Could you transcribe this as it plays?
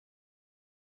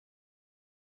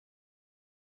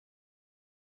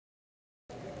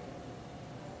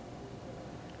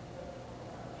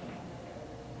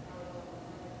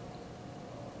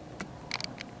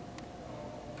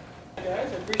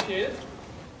guys. I appreciate it.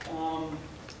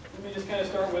 Let me just kind of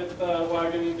start with why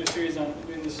I'm doing this series on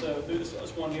doing this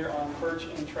one here on perch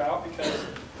and trout, because,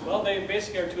 well, they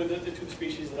basically are two of the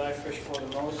species that I fish for the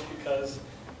most because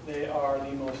they are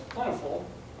the most plentiful.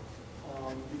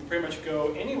 You can pretty much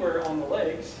go anywhere on the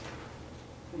lakes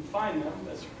and find them.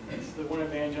 That's the one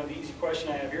advantage. The easy question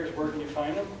I have here is, where can you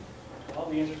find them? Well,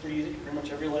 the answer is pretty easy. Pretty much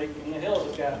every lake in the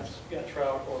hills has got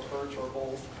trout or perch or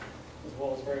both, as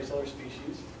well as various other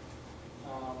species.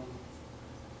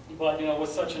 But with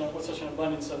such an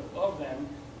abundance of them,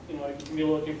 you can be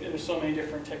looking. There's so many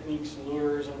different techniques and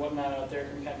lures and whatnot out there. It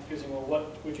can be kind of confusing. Well,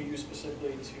 what would you use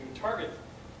specifically to target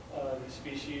these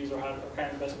species, or kind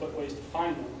of the best ways to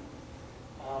find them?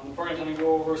 The program's going to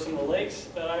go over some of the lakes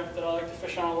that I like to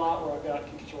fish on a lot, where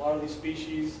can catch a lot of these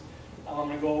species. I'm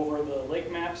going to go over the lake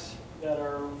maps that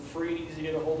are free and easy to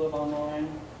get a hold of online.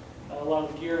 A lot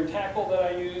of the gear and tackle that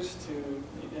I use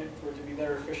for it to be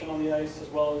better fishing on the ice, as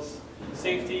well as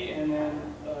safety and then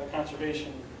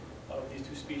conservation of these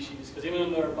two species. Because even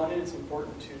though they're abundant, it's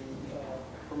important to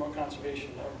promote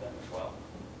conservation of them as well.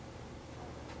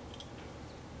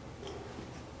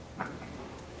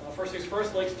 First things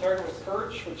first, lakes to target with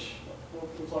perch, which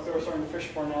looks like we're starting to fish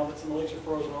for now that some of the lakes are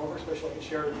frozen over, especially like in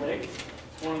Sheridan Lake.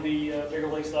 It's one of the bigger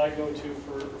lakes that I go to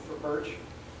for perch.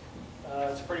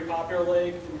 It's a pretty popular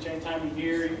lake. From any time of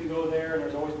year, you can go there, and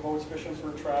there's always boats fishing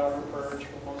for trout or perch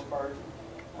for the most part.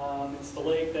 It's the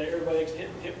lake that everybody gets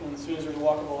hit when, as soon as there's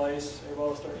walkable ice, everybody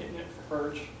will start hitting it for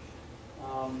perch.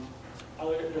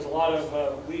 There's a lot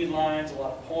of weed lines, a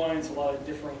lot of points, a lot of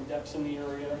differing depths in the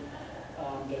area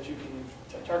that you can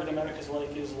target them at, because the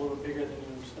lake is a little bigger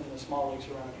than the small lakes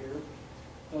around here.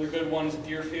 Another good one is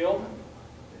Deerfield.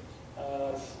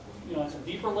 It's a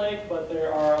deeper lake, but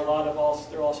there are a lot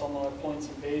of there are also a lot of points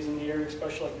and bays in the area,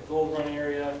 especially like the Gold Run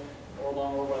area or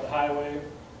along over by the highway.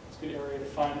 It's a good area to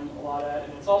find them a lot at,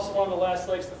 and it's also one of the last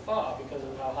lakes to thaw because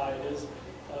of how high it is.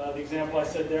 The example I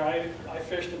said there, I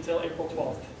fished until April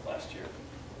 12th last year.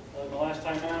 The last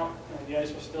time out, the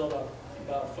ice was still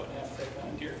about a foot and a half thick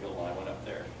on Deerfield when I went up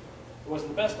there. It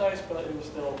wasn't the best ice, but it was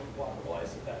still walkable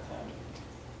ice at that time.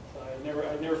 So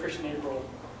I never fished in April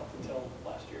up until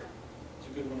last year. It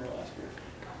was a good winter last year.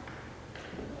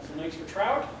 Some lakes for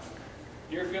trout.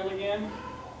 Deerfield again.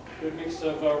 Good mix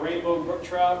of rainbow brook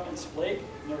trout and splake.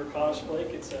 Never caught a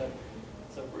splake. It's a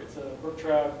brook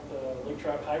trout, lake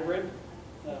trout hybrid.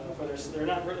 They're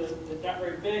not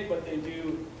very big, but they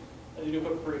do put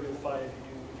up a pretty good fight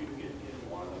if you do get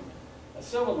one of them.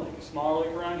 Sylvan Lake, a smaller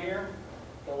lake around here.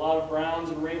 Got a lot of browns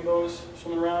and rainbows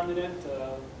swimming around in it.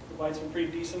 The bite's been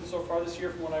pretty decent so far this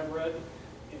year from what I've read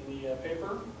in the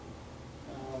paper.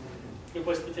 Good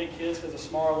place to take kids because it's a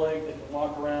smaller lake. They can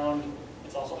walk around.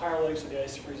 It's also higher lake, so the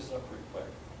ice freezes up pretty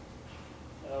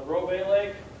quick. Roe Bay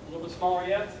Lake, a little bit smaller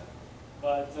yet,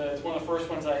 but it's one of the first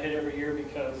ones I hit every year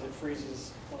because it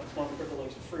freezes. It's one of the quicker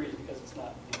lakes to freeze because it's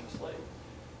not the deepest lake.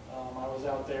 I was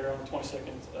out there on the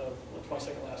 22nd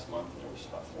last month, and there was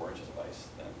about 4 inches of ice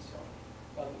then, so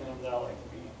about the minimum that I like to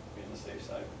be on the safe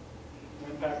side.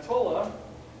 And in Pactola,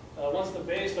 once the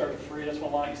bay started to freeze, that's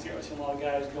when I see a lot of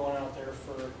guys going out there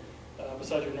for,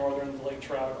 besides your northern, the lake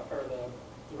trout, or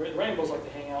the rainbows like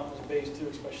to hang out in those bays too,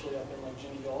 especially up in like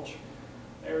Ginny Gulch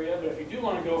area. But if you do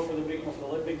want to go for the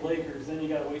big lakers, then you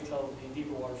got to wait till the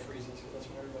deeper water freezes, because that's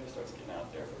when everybody starts getting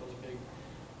out there for those big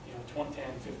 10,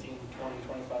 15, 20,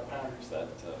 25 pounders that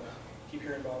keep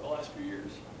hearing about the last few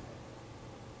years.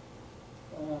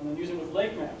 And using with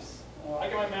lake maps. I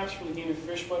get my maps from the Game and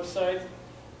Fish website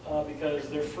because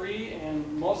they're free,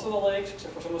 and most of the lakes,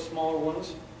 except for some of the smaller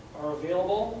ones, are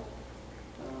available.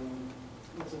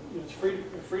 It's free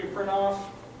to print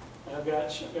off. I've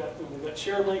got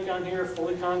Sheridan Lake on here,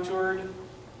 fully contoured.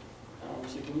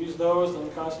 So you can use those,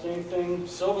 doesn't cost you anything.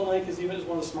 Sylvan Lake is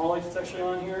one of the small lakes that's actually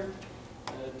on here.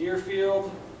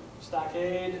 Deerfield,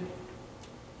 Stockade,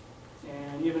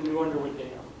 and even New Underwood Dam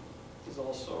is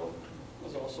also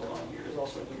on here.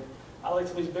 I like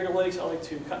some of these bigger lakes. I like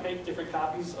to make different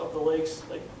copies of the lakes,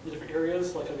 like the different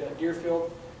areas. Like I've got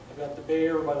Deerfield, I've got the bay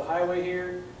over by the highway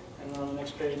here, and then on the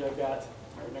next page I've got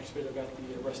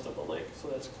the rest of the lake. So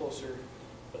that's closer.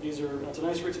 But it's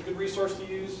a good resource to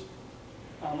use.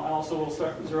 I also will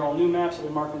start. These are all new maps. I'll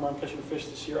be marking where I'm catching fish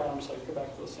this year on them, so I can go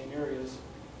back to those same areas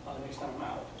next time I'm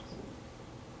out.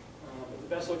 But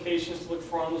the best locations to look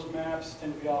for on those maps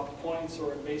tend to be off points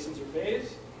or in basins or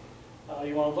bays.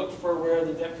 You want to look for where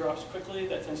the depth drops quickly.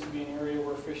 That tends to be an area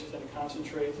where fish tend to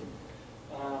concentrate.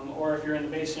 Or if you're in the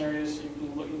basin areas, you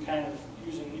can look in kind of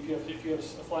using, if you have a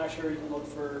flasher, you can look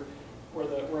for where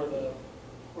the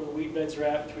weed beds are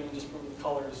at between from the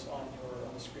colors on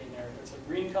the screen there. If it's a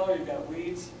green color, you've got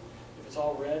weeds. If it's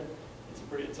all red,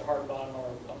 it's a hard bottom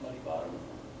or a muddy bottom.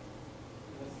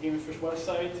 That's the Game and Fish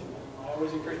website. I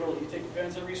always encourage people, if you take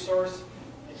advantage of a resource,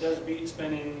 it does beat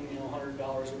spending $100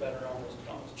 or better on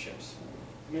those chips.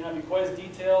 It may not be quite as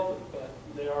detailed, but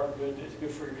they are good. It's a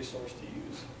good free resource to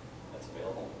use that's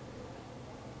available.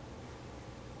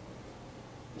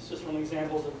 This is just one of the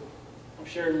examples of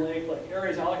Sheridan Lake, like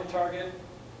areas I like to target.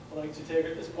 I like to take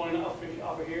at this point off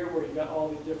of here where you've got all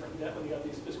these different depths. You got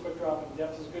this quick drop, and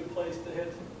depth is a good place to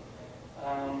hit.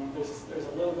 There's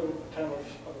a little bit of kind of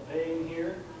a bay in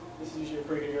here. This is usually a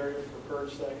pretty good area for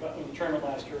perch that I caught in the tournament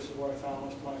last year. This is where I found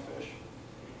most of my fish.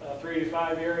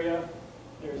 385 area.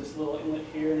 There's this little inlet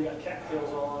here, and you got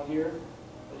cattails all on here,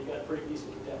 but you got pretty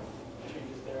decent depth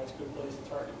changes there. It's a good place to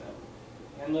target them.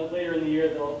 And later in the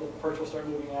year, the perch will start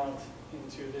moving out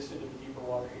into the deeper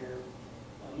water here.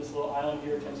 This little island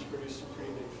here tends to produce some pretty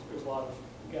big. There's a lot of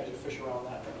guys who fish around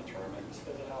that during the tournament just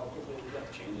because of how quickly the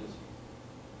depth changes.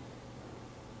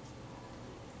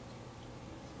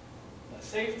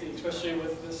 Safety, especially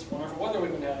with this wonderful weather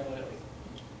we've been having lately.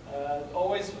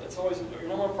 Your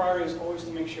number one priority is always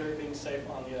to make sure everything's safe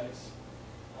on the ice.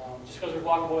 Just because we're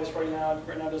blockable ice right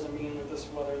now doesn't mean with this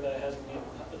weather that it hasn't been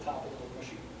the top is a little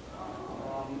mushy.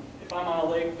 If I'm on a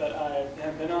lake that I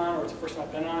haven't been on, or it's the first time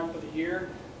I've been on for the year,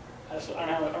 I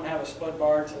don't have a spud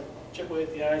bar to chip away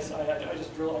at the ice. I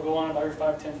just drill. I go on about every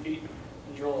 5-10 feet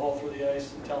and drill a hole through the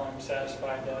ice until I'm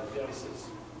satisfied that the ice is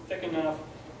thick enough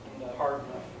and hard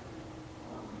enough.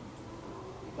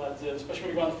 But especially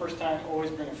when you're going the first time, always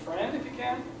bring a friend if you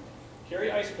can.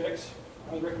 Carry ice picks.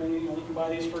 I would recommend you can buy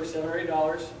these for $7 or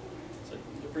 $8. So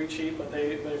they're pretty cheap, but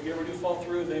if you ever do fall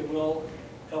through, they will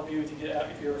help you to get out.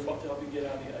 If you ever fall, to help you get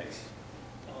out of the ice.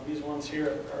 These ones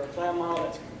here are a clam model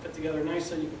that's put together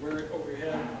nicely. You can wear it over your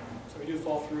head. So if you do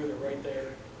fall through, they're right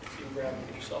there. So you can grab them and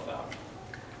get yourself out.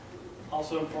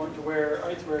 Also important to wear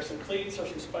some cleats or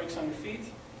some spikes on your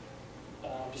feet,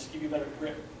 just to give you better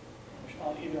grip,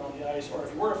 either on the ice, or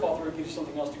if you were to fall through, it gives you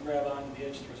something else to grab onto the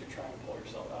edge through as you're trying to pull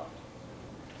yourself out.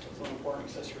 So it's an important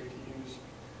accessory to use.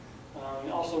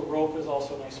 And also rope is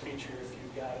also a nice feature if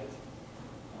you've got it.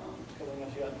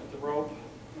 Because you got the rope,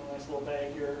 a nice little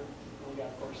bag here. And you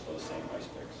got, of course, those same ice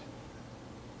picks.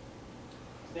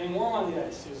 Staying warm on the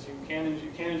ice is you can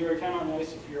enjoy time on the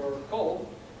ice if you're cold.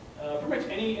 Pretty much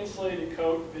any insulated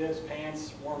coat, viz,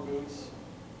 pants, warm boots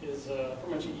is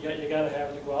pretty much you got to have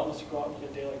it to go out unless you go out and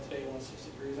get a day like today when it's 60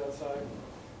 degrees outside.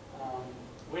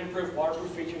 Windproof,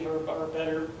 waterproof features are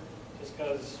better just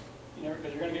because you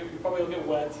probably will get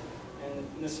wet,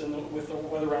 and with the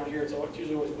weather around here, it's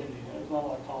usually always windy. There's not a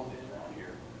lot of calm days around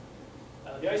here.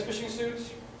 The ice fishing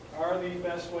suits are the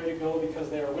best way to go because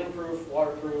they are windproof,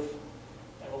 waterproof,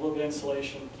 have a little bit of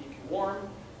insulation to keep you warm.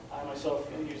 I myself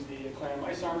use the Clam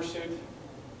Ice Armor suit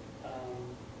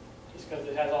just because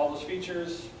it has all those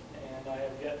features, and I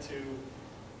have yet to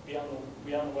be on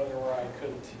the weather where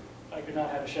I could not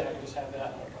have a shag and just have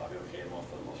that, and I'd probably be okay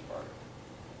for the most part.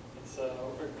 It's a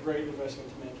great investment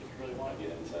to make if you really want to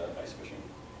get into ice fishing.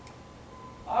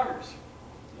 Augers,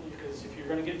 because if you're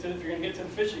going to get to the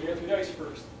fish, you got to get to the ice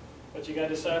first. But you got to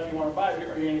decide if you want to buy it.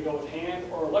 Are you going to go with hand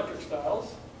or electric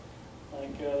styles?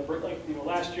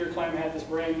 Last year, Clam had this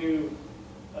brand new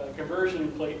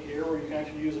conversion plate here, where you can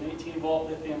actually use an 18-volt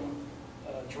lithium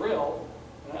drill,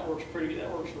 and that works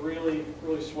really,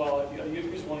 really swell. I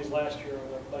used one of these last year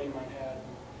that a buddy of mine had.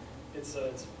 It's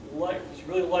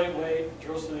really lightweight,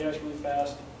 drills through the ice really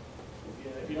fast.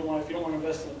 If you don't want to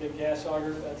invest in a big gas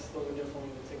auger, those are definitely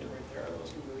the ticket right there.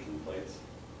 Those conversion plates.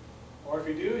 Or if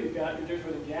you do, you've got your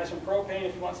difference between gas and propane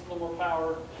if you want a little more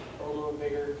power or a little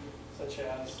bigger, such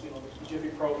as the Jiffy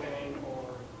propane or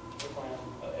the Clam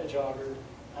edge auger.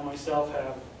 I myself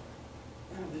have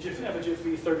a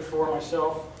Jiffy 34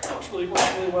 myself. Works really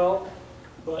well,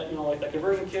 but like that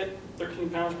conversion kit, 13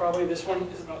 pounds probably. This one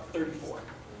is about 34,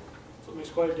 so it makes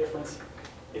quite a difference.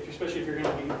 Especially if you're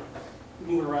going to be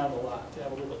moving around a lot, to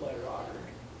have a little bit lighter auger.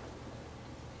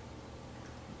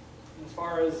 As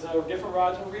far as different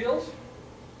rods and reels,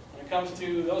 when it comes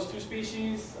to those two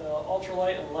species,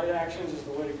 ultralight and light actions is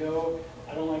the way to go.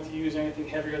 I don't like to use anything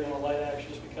heavier than a light action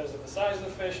just because of the size of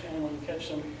the fish, and when you catch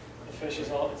them, the fish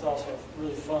it's also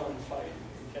really fun to fight.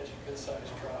 You can catch a good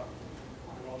sized trout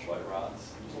on ultralight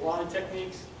rods. There's a lot of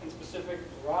techniques and specific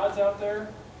rods out there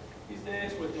these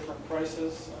days with different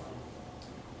prices.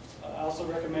 I also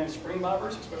recommend spring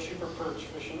bobbers, especially for perch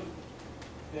fishing.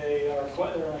 They're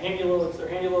a handy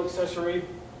little accessory,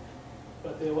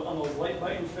 but on those light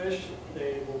biting fish,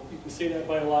 you can see that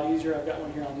bite a lot easier. I've got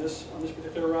one here on this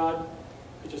particular rod.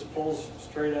 It just pulls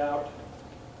straight out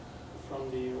from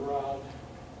the rod,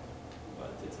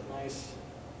 but it's a nice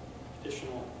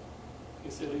additional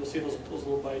You'll see those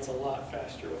little bites a lot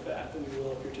faster with that than you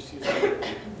will if you're just using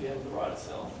the end of the rod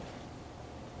itself.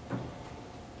 And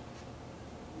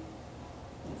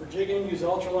for jigging, use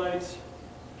ultralights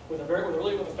with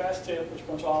a fast tip, which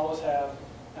most all of us have,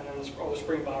 and then the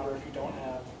spring bobber if you don't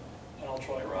have an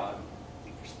ultralight rod.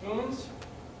 For spoons,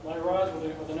 light rods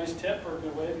with a nice tip are a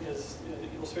good way, because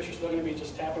those fish are still going to be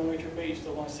just tapping away at your bait. You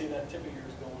still want to see that tip of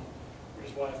yours going, which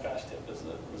is why a fast tip is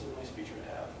a nice feature to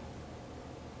have.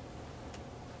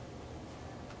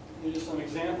 These are some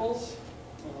examples.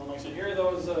 Like I said, here are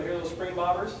those spring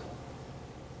bobbers.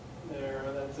 You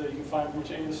can find from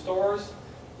any of the stores.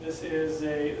 This is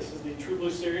the True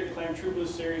Blue series, the Clam True Blue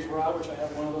series rod, which I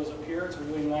have one of those up here. It's a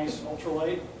really nice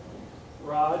ultralight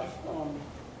rod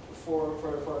for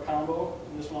a combo.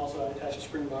 And this one also I attach a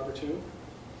spring bobber to.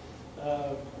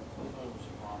 That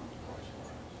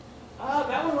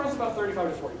one runs about $35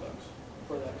 to $40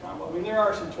 for that combo. I mean, there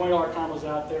are some $20 combos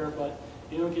out there, but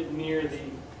you don't get near the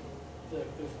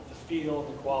feel and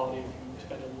the quality if you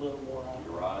spend a little more on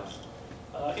your rods.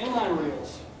 Inline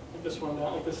reels, like this one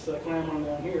down, like this Clam one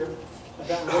down here, I've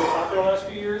gotten really popular the last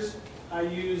few years. I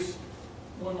use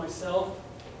one myself.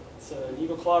 It's an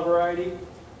Eagle Claw variety,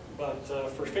 but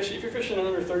if you're fishing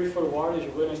under 30 foot of water, these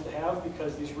are really nice to have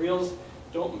because these reels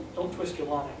don't twist your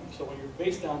line. So when your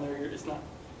bait's down there, your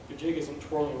jig isn't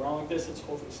twirling around like this. It's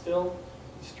holding still,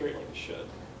 it's straight like it should.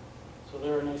 So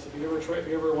they're nice. If you ever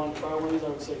want to try one of these, I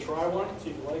would say try one, see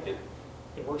if you like it.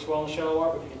 It works well in shallow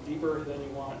water, but if you get deeper, then you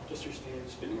want just your standard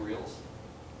spinning reels.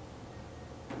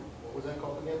 What was that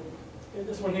called again? Yeah,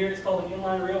 this one here is called an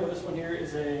inline reel, but this one here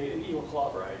is an Eagle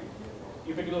Claw variety.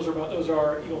 You think those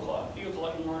are Eagle Claw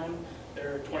inline.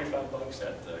 They're $25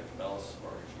 at Cabela's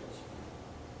or Shields.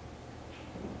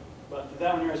 But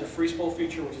that one here has a free spool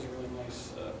feature, which is a really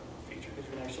nice feature because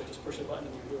you can actually just push a button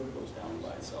and the lure goes down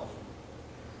by itself.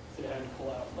 So you have to pull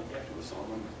out like you have to with some of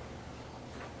them.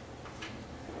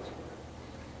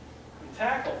 And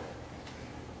tackle.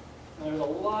 Now, there's a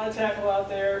lot of tackle out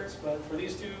there, but for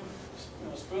these two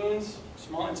spoons,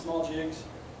 small jigs,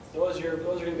 those are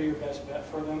going to be your best bet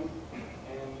for them.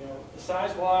 And the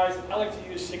size-wise, I like to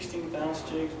use 16th ounce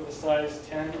jigs with a size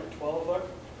 10 or 12 hook.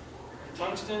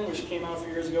 Tungsten, which came out a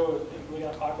few years ago, it really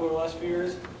got popular the last few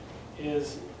years,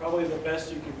 is probably the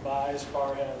best you can buy as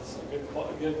far as a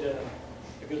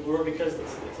good lure because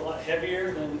it's a lot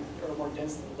heavier or more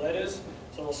dense than lead is,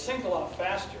 so it'll sink a lot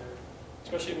faster.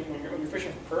 Especially when you're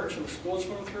fishing for perch and the school's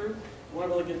swimming through, you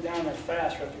want to be able to get down there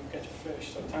fast after you catch a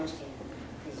fish. So tungsten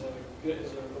is the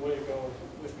way to go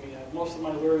with me. Most of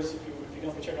my lures, if you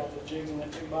can check out the jigs in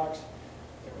that jig box,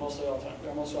 they're mostly all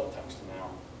tungsten now.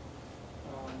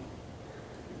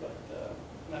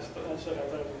 That's what I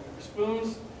thought of. For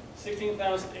spoons, 16th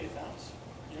ounce to 8th ounce.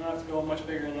 You don't have to go much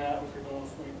bigger than that if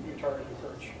you're targeting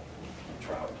perch and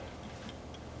trout.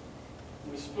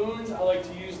 With spoons, I like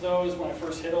to use those when I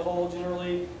first hit a hole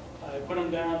generally. I put them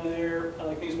down there. I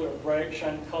like these with bright,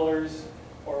 shiny colors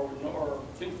or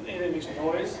anything that makes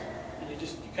noise. And you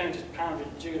kind of just pound it,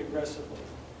 jig it aggressively.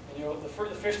 And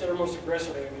the fish that are most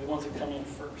aggressive are going to be the ones that come in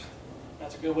first.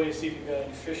 That's a good way to see if you've got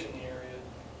any fish in the area.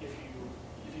 If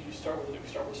you start with a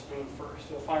spoon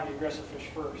first, you'll find the aggressive fish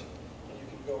first, and you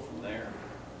can go from there.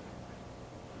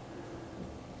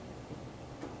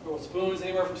 Go with spoons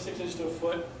anywhere from 6 inches to a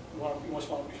foot. You just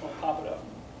want to pop it up.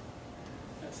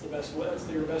 That's the best way. That's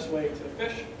your best way to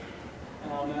fish.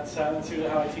 That's how I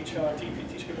teach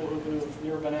people who've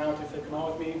never been out if they come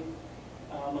out with me.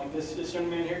 Like this young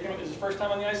man here came. It was his first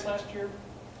time on the ice last year.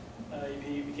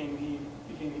 He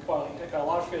caught a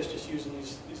lot of fish just using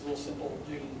these little simple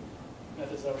jigging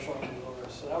methods that I was showing you earlier.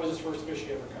 So that was his first fish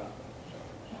he ever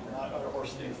caught out of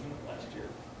horse thief last year.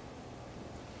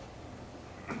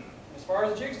 As far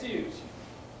as jigs to use,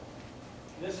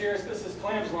 this is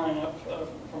Clam's lineup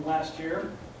from last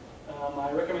year.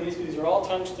 I recommend these because these are all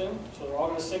tungsten, so they're all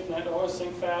going to sink. They're all going to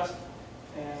sink fast,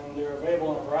 and they're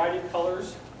available in a variety of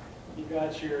colors. You've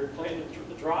got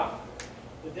the drop,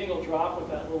 the dingle drop with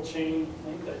that little chain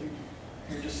link that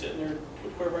you're just sitting there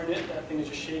quivering it. That thing is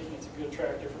just shaking. It's a good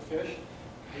attractor for fish.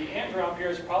 The ant drop here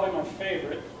is probably my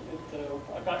favorite.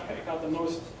 I got the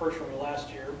most perch from it last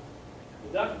year.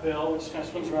 The duck bill, which kind of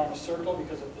swims around in a circle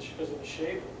because of the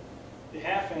shape. The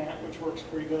half ant, which works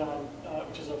pretty good on,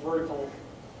 which is a vertical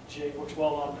jig, works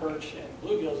well on perch and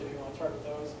bluegills if you want to target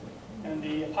those. And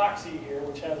the epoxy here,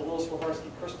 which has a little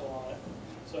Swarovski crystal on it,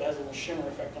 so it has a little shimmer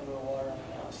effect under the water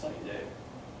on a sunny day.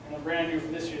 And then brand new for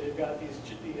this year, they've got the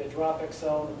Drop XL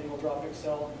and the Dingle Drop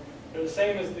XL. They're the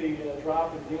same as the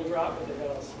Drop and the Dingle Drop, but they've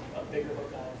got a bigger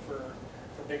hook on it for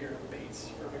bigger baits,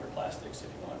 for bigger plastics if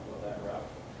you want to go that route.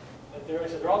 But like I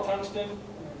said, they're all tungsten.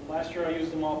 Last year I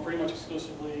used them all pretty much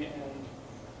exclusively, and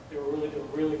They were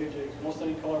really good jigs. Most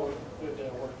any color would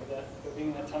work with that. But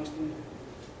being that tungsten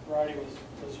variety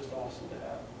was just awesome to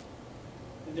have.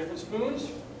 The different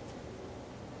spoons.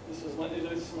 This is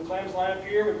the Clam's line up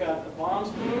here. We've got the bomb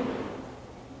spoon,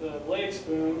 the blade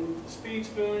spoon, the speed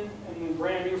spoon, and then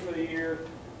brand new for the year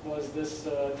was this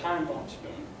time bomb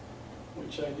spoon,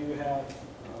 which I do have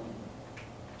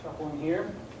a couple in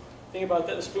here. The thing about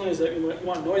that, the spoon is that you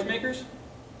want noisemakers.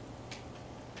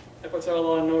 That puts out a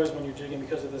lot of noise when you're jigging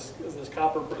because of this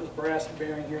copper, this brass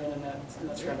bearing here, and then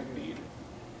that ceramic bead.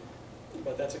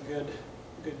 But that's a good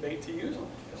bait to use.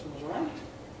 Pass them around.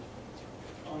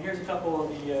 Here's a couple of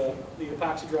the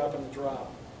epoxy drop and the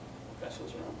drop. Pass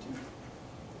those around too.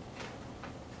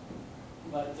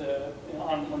 But you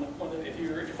know, if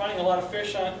you're finding a lot of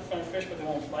fish but they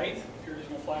won't bite, if you're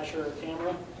using a flasher or a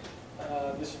camera,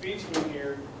 the speed spoon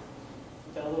here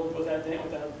with that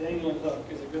dangling hook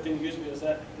is a good thing to use because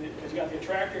you got the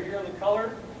attractor here on the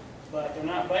color, but they're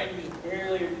not biting. You just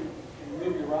barely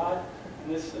move your rod,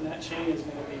 and that chain is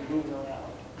going to be moving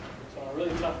around. So a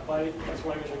really tough bite. That's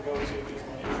what I usually go to is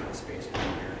my the speed spoon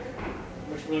here.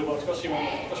 Works really well, especially when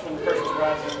the pressure's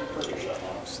rising and the perch are shutting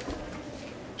off.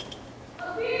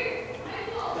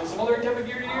 And some other type of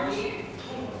gear to use.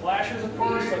 Flashers, of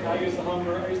course. Like I use the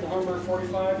Humber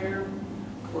 45 here.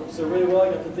 Works really well.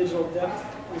 I got the digital depth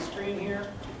on the screen here.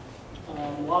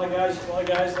 A lot of guys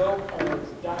though are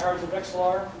diehards of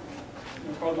XLR.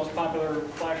 It's probably the most popular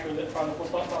flasher in the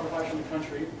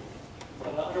country.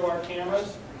 Underwater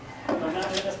cameras.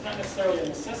 That's not necessarily a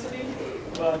necessity,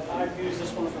 but I've used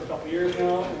this one for a couple years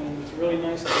now, and it's really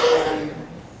nice to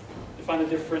find the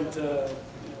different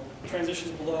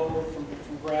transitions below, from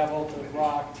gravel to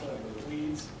rock to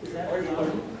weeds. Is that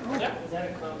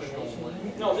a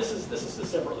combination? No, this is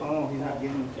separately. Oh, you're not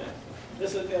getting. Yeah.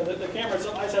 This is the camera.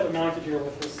 I just have it mounted here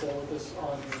with this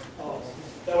on.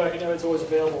 That way, I know it's always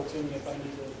available to me if I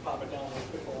need to pop it down real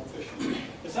quick while I'm fishing.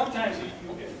 But sometimes,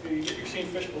 if you're seeing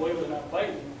fish below you that are not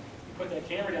biting, you put that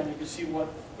camera down, you can see what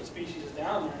species is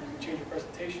down there, and you can change your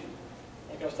presentation.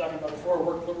 Like I was talking about before, I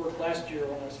worked last year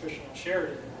when I was fishing on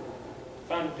Sheridan.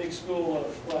 Found a big school of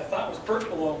what I thought was perch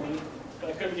below me, but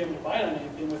I couldn't get them to bite on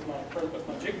anything with my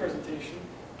jig presentation.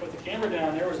 Put the camera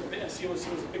down there, I see it was a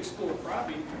big school of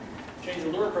crappie. Changed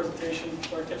the lure presentation,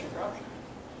 started catching crappie.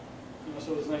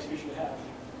 So it was a nice feature to have.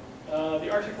 The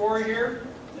Arctic Warrior here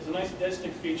is a nice dead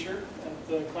stick feature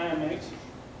that Clam makes.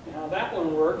 And how that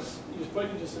one works, you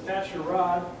just attach your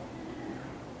rod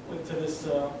with this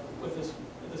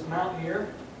mount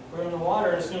here, right in the water,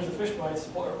 and as soon as the fish bites,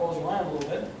 it pulls your line a little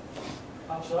bit,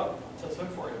 pops up, sets hook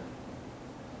for you.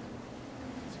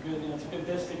 It's a good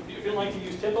dead stick. If you don't like to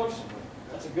use tip hooks,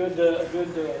 that's a good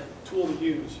tool to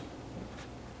use.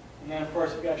 And then of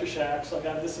course you've got your shacks.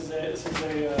 This is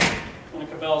one of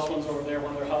Cabela's ones over there,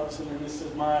 one of their hubs, and then this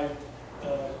is my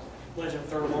Legend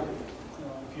Thermal.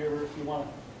 If you want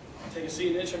to take a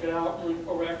seat in it, check it out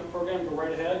over after the program, go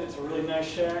right ahead. It's a really nice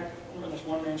shack, a nice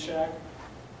one-man shack.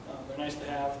 They're nice to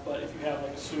have, but if you have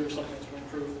like a suit or something that's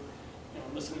windproof,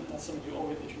 that's something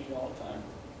that you need all the time.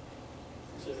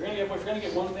 So if you're going to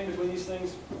get one thing between these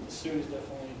things, the suit is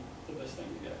definitely the best thing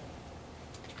to get.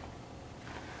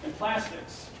 And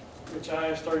plastics, which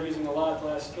I started using a lot the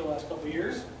last couple of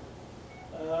years.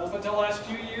 Up until the last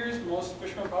few years, most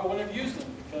fishermen probably wouldn't have used them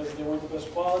because they weren't the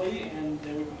best quality and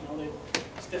they'd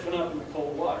stiffen up in the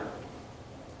cold water.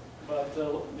 But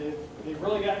they've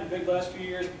really gotten big the last few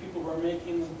years. People are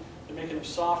making them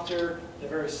softer. They're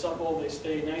very supple. They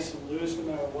stay nice and loose no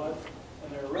matter what.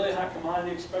 And they're a really hot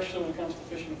commodity, especially when it comes to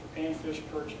fishing for panfish,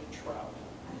 perch, and trout.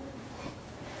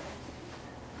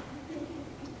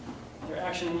 Their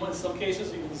action in some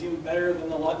cases is even better than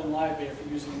live bait if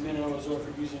you're using minnows or if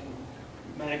you're using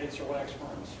maggots or wax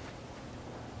worms.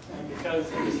 And because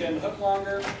they stay on the hook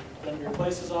longer, then you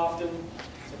replace as often.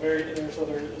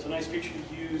 It's a nice feature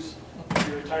to use if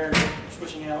you're tired of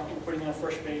switching out and putting on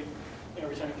fresh bait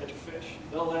every time you catch a fish.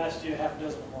 They'll last you half a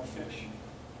dozen or more fish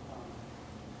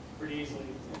pretty easily.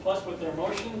 And plus, with their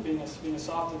motion, being as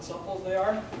soft and supple as they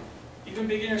are, even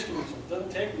beginners can use them. It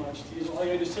doesn't take much to use them. All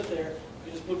you gotta do is sit there,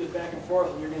 you just move it back and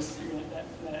forth, and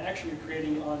that action you're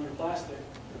creating on your plastic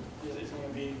is going to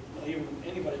be, even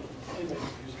anybody can use it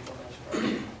for the most part.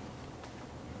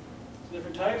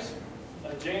 Different types.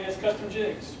 J&S Custom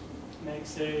Jigs makes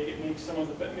some of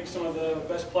the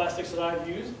best plastics that I've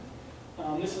used.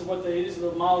 These are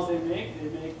the models they make. They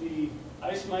make the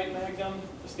Ice Mite Magnum,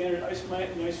 the standard Ice Mite,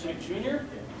 and the Ice Mite Junior.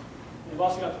 They've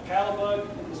also got the Paddle Bug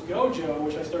and this Gojo,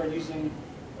 which I started using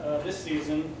this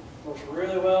season. Works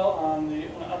really well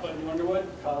up at New Underwood.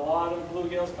 Caught a lot of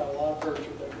bluegills, caught a lot of perch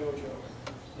with that Gojo.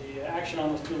 The action on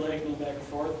those two legs moving back and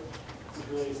forth is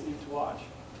really neat to watch.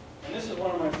 And this is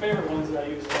one of my favorite ones that I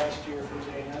used last year from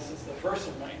JNS. It's the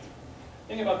Versamite.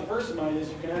 The thing about the Versamite is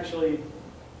you can actually,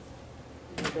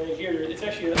 right here, it's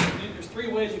actually, there's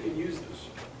 3 ways you can use this.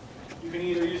 You can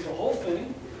either use the whole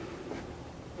thing,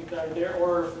 like that there,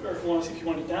 or if you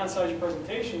want to downsize your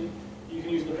presentation, you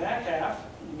can use the back half.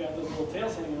 You've got those little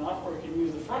tails hanging off, or you can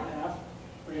use the front half,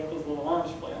 where you have those little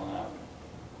arms flailing out.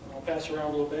 And I'll pass around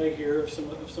a little bag here of some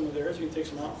of theirs. You can take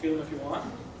some out and feel them if you want.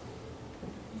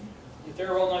 If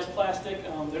they're all nice plastic,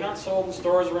 they're not sold in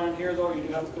stores around here though. You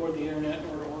do have to go to the internet in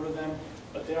order to order them,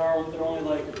 but they're only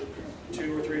like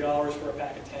 $2 or $3 for a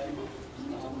pack of 10.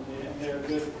 And they're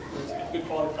good. It's good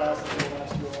quality plastic. They'll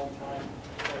last you a long time.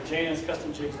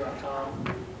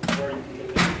 JNSCustomJigs.com is where you can get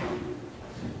this from.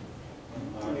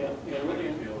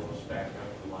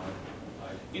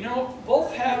 You know,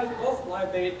 both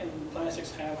live bait and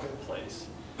plastics have their place.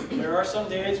 There are some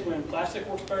days when plastic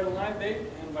works better than live bait,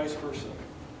 and vice versa.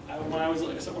 When I was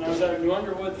out of New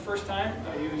Underwood the first time,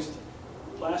 I used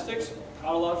plastics,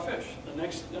 caught a lot of fish. The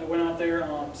next, I went out there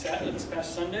this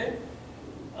past Sunday,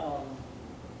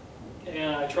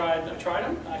 and I tried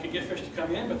them. I could get fish to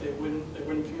come in, but they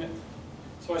wouldn't commit.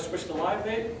 So I switched to live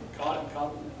bait, caught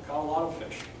a lot of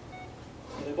fish.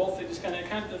 So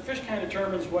the fish kind of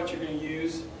determines what you're going to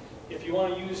use. If you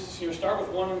want to use, start with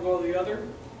one and go to the other.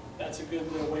 That's a good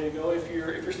way to go. If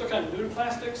you're still kind of new to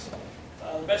plastics,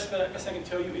 the best I can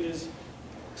tell you is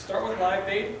start with live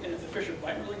bait, and if the fish are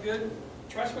biting really good,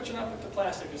 try switching up to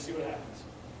plastic and see what happens.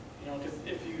 You know,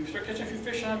 if you start catching a few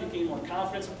fish on them, you gain more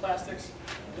confidence in plastics.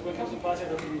 Because when it comes to plastic,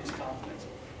 I don't need this confidence.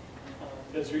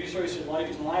 Because you're used to using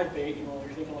live bait, you know,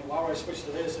 you're thinking like, why would I switch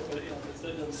to this if it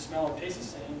doesn't smell and taste the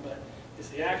same? But it's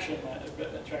the action that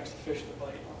attracts the fish to bite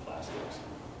on plastics.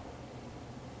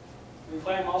 And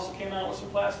Clam also came out with some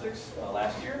plastics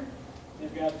last year.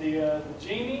 They've got the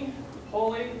Jamie, the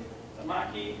Pulley, the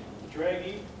Maki, the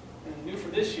Draggy, and new for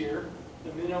this year,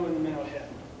 the Minnow and the Minnow Head.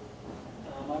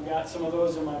 I've got some of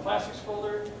those in my plastics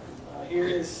folder. Here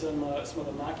is some of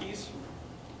the Makis.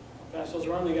 Pass those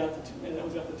around. They got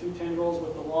the 2 tendrils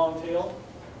with the long tail.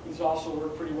 These also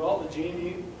work pretty well. The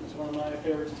Jamie is one of my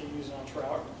favorites to use on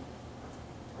trout.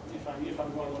 If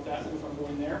I'm going with that, if I'm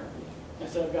going there. I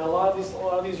said I've got a lot of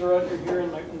these are out here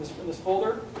in this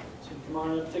folder. So you can come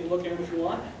on and take a look at them if you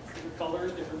want. Different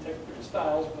colors, different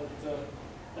styles, but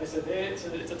like I said, it's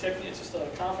a technique. It's just a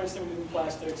confidence thing within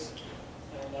plastics.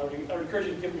 And I would encourage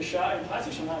you to give them a shot. And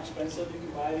plastics are not expensive. You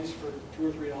can buy these for $2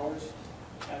 or $3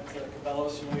 at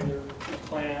Cabela's, either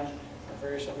Clam or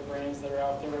various other brands that are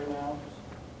out there right now.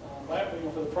 But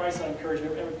for the price, I would encourage you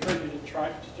to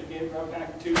try just to grab a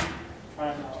pack of 2,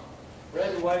 try them out.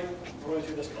 Red and white, we're going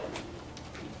through this color.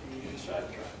 You just try to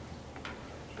try.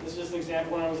 This is just an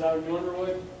example when I was out in New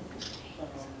Underwood.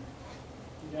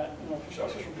 You got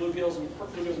fish from bluegills and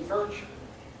perch.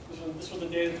 This was the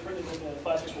day that the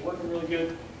plastics were working really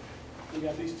good. You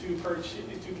got these 2 perch,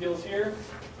 these 2 gills here.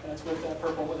 And that's with that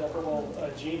purple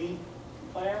genie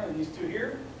clam, and these 2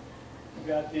 here. We've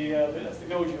got that's the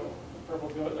Gojo,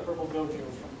 the purple Gojo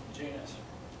from JNS.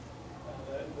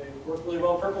 They work really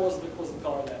well. Purple was the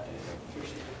color that day. The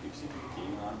fish that you seem to be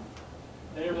keen on.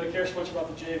 They didn't really care so much about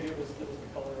the jig. It was the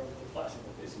color of the plastic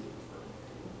that they seemed to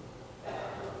prefer.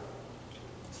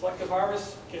 Selective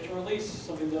harvest, catch and release,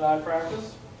 something that I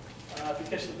practice. If you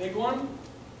catch the big one,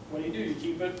 what do? You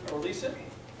keep it or release it.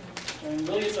 And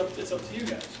really, it's up to you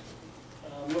guys.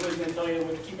 Nobody's going to tell you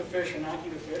whether to keep a fish or not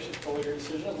keep a fish. It's totally your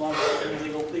decision, as long as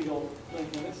it's legal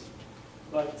length limits.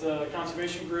 But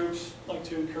conservation groups like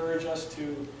to encourage us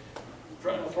to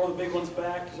throw the big ones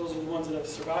back, because those are the ones that have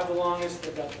survived the longest.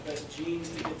 They've got the best genes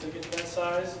to get to that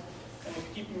size. And if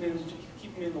you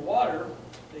keep them in the water,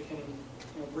 they can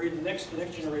breed the next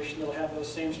generation that'll have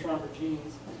those same stronger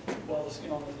genes. While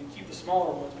when you keep the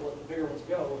smaller ones, we'll let the bigger ones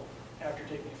go after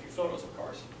taking a few photos, of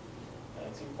course.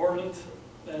 It's important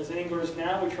that as anglers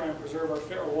now we try and preserve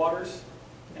our waters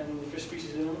and the fish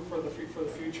species in them for the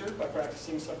future by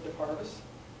practicing selective harvest.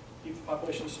 Keep the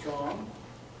population strong.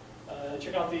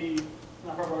 Check out the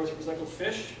nonprofit organization Recycled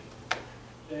Fish.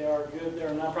 They are good. They're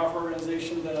a nonprofit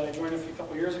organization that I joined a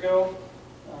couple years ago.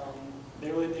 They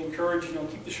encourage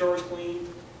keep the shores clean,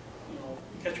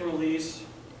 catch and release.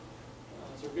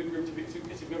 It's a good group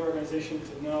it's a good organization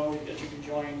to know that you can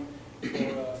join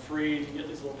for free. You get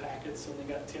these little packets, and they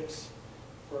got tips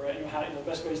for how the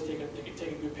best way is to take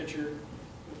a good picture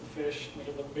with the fish, make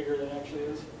it look bigger than it actually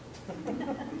is.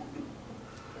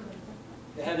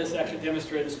 They had this actually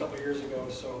demonstrated this a couple years ago,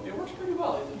 so it works pretty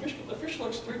well. The fish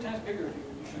looks 3 times bigger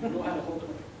if you know how to hold it.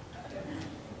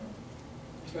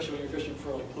 Especially when you're fishing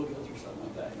for like bluegills or something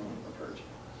like that, or perch.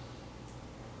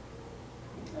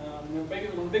 One of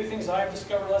the big things I've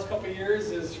discovered the last couple of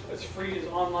years is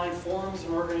online forums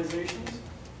and organizations.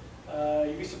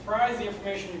 You'd be surprised the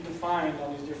information you can find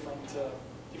on these different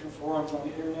forums on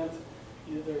the internet.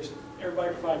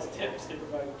 Everybody provides tips, they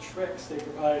provide tricks, they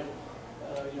provide,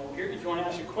 if you want to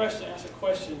ask a question,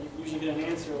 you can usually get an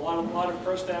answer. A lot of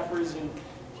pro staffers in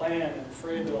Clam and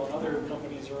Frayville and other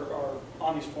companies are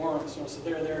on these forums, so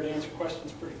they're there to answer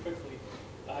questions pretty quickly.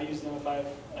 I use them I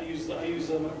use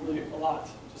them really a lot,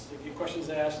 just to get questions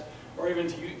asked, or even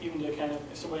to kind of,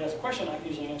 if somebody asks a question, I can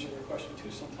usually answer their question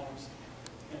too sometimes.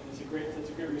 And it's a great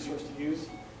resource to use.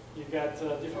 You've got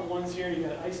different ones here. You've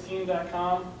got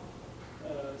iceteam.com.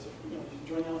 You can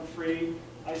join them for free.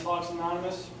 Ice Hawks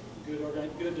Anonymous, that's a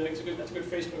good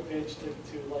Facebook page to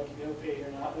like if you have paid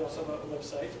or not. They also have a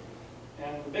website.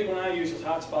 And the big one I use is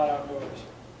Hotspot Outdoors.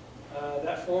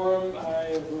 That forum,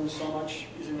 I have learned so much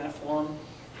using that forum.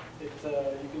 You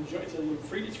can join.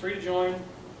 It's free to join,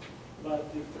 but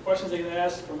the questions they get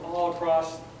asked from all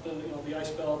across the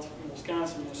ice belt,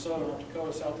 Wisconsin, Minnesota, North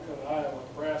Dakota, South Dakota, Iowa,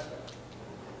 Nebraska,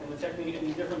 and the technique and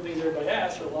the different things everybody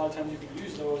asks. So a lot of times you can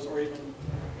use those, or even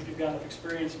if you've got enough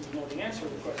experience and you know the answer to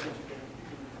the questions, you can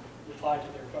reply to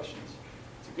their questions.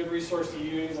 It's a good resource to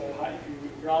use.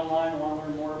 If you're online and want to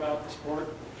learn more about the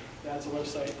sport, that's a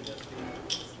website to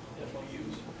definitely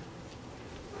use.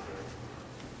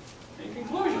 In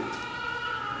conclusion,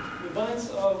 the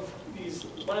abundance of these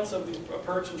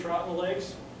perch and trout in the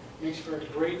lakes makes for a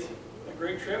great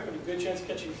trip and a good chance of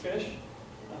catching fish.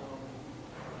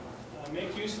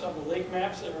 Make use of the lake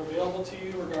maps that are available to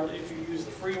you, regardless if you use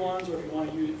the free ones or if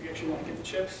you actually want to get the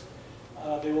chips.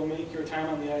 They will make your time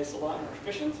on the ice a lot more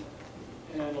efficient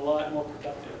and a lot more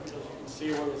productive, because you can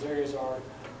see where those areas are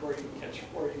where you can catch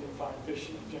or you can find fish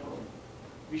in general.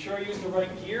 Be sure to use the right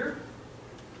gear.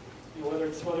 Whether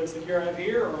it's the gear I have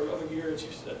here or other gear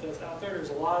that's out there. There's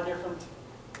a lot of different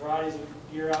varieties of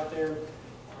gear out there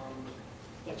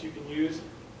that you can use.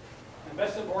 And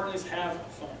best importantly is have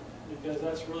fun, because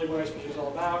that's really what ice fishing is all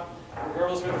about.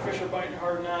 Regardless of whether fish are biting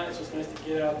hard or not, it's just nice to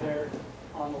get out there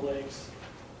on the lakes.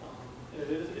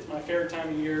 It's my favorite time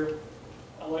of year.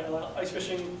 I like ice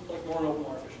fishing like more than open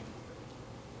water fishing.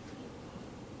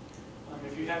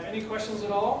 If you have any questions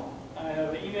at all, I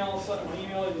have an email. My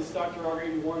email is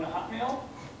drauger81@hotmail.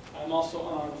 I'm also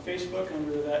on Facebook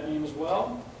under that name as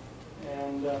well.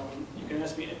 And you can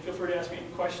feel free to ask me any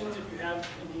questions if you have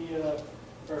any,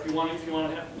 or if you want to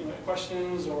have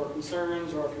questions or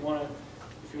concerns, or if you want to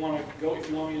go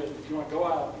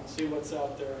out and see what's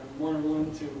out there. I'm more than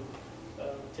willing to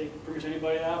take pretty much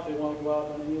anybody out if they want to go out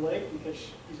on any lake and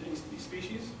catch these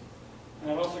species.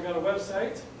 And I've also got a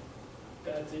website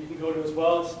that you can go to as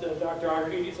well. It's Dr.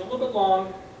 Auger 80. It's a little bit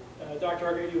long.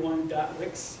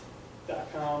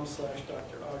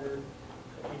 drauger81.wix.com/Dr. Auger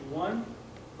 81.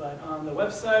 But on the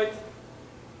website,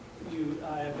 you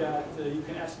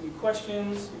can ask me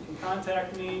questions. You can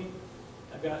contact me.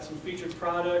 I've got some featured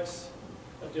products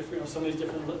of different, some of these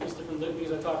different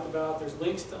things I talked about. There's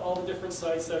links to all the different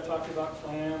sites that I've talked about: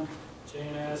 Clam,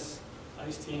 JNS,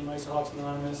 Ice Team, Ice Hawks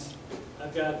Anonymous.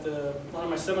 I've got a lot of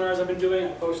my seminars I've been doing.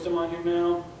 I post them on here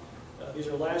now. These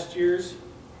are last year's.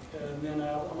 And then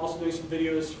I'm also doing some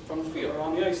videos from the field, or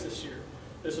on the ice this year.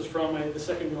 This is from the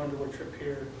second New Underwood trip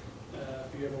here.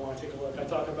 If you ever want to take a look, I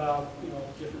talk about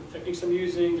different techniques I'm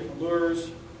using, different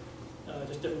lures,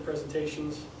 just different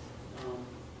presentations,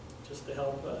 just to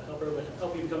help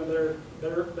you become better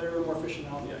and more efficient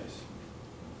on the ice.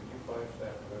 Could you flash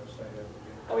that website up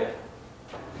again? Oh yeah.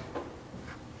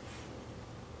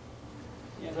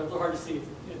 Yeah, it's a little hard to see.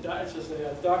 It's just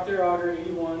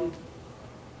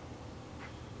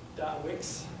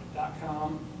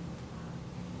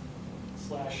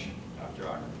drauger81.wix.com/Dr.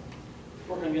 Auger.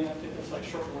 We're going to get that. It's like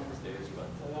short one these days, but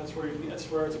that's where it's a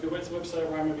website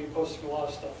where I'm going to be posting a lot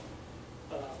of stuff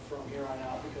from here on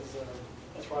out, because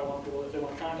that's where I want people, if they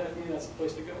want to contact me, that's the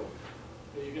place to go.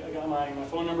 I got my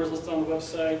phone numbers listed on the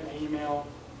website, my email.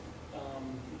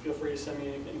 Feel free to send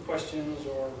me any questions,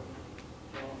 or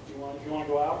if you want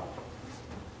to go out.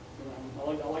 I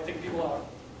like taking people out.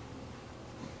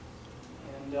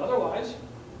 And otherwise,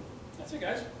 that's it,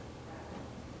 guys.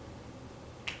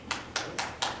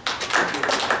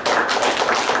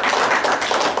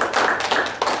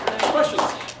 Any questions?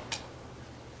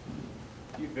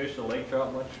 Do you fish the lake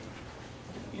trout much?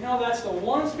 That's the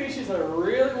one species that I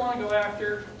really want to go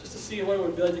after, just to see what it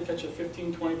would be like to catch a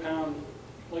 15, 20-pound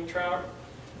lake trout.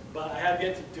 But I have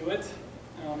yet to do it.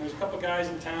 There's a couple guys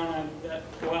in town that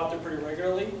go out there pretty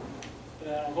regularly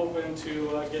that I'm hoping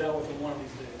to get out with them one of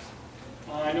these days.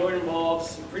 I know it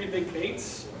involves some pretty big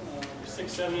baits.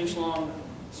 6-7 inch long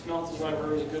smelt is what I've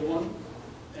heard is a good one.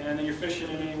 And then you're fishing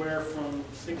in anywhere from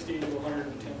 60 to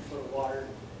 110 foot of water,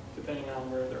 depending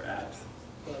on where they're at.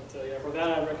 But yeah, for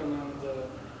that I recommend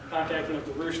contacting with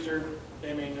the Rooster.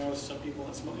 They may know some people,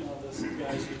 there's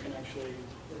guys who can actually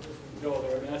go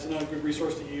there. I mean, that's another good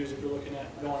resource to use if you're looking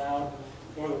at going out.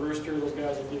 Go to the Rooster, those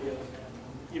guys will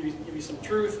give you some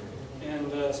truth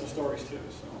and some stories too.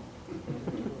 So.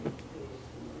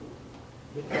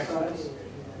 Besides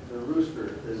the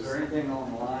Rooster, is there anything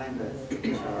online that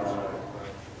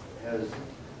has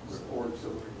reports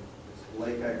of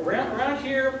lake activity? Around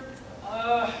here,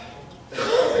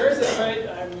 there is a site.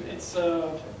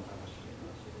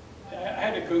 I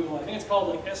had to Google. I think it's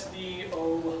called like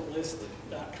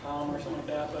sdolist.com or something like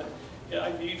that. But yeah,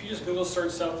 if you just Google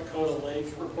search South Dakota lake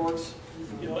reports,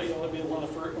 it'll be one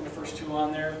of the first two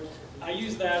on there. I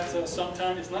use that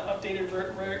sometimes. It's not updated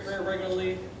very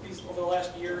regularly over the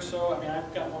last year or so. I mean,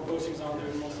 I've got more postings on there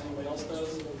than most anybody else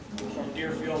does. From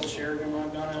Deerfield, Sheridan, when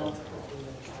I've gone out.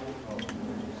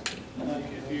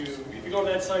 If you go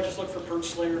to that site, just look for Perch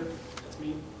Slayer. That's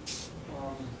me.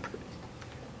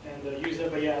 And use it.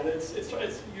 But yeah,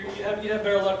 you have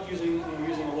better luck using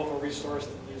a local resource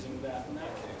than using that in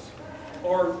that case.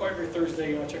 Or every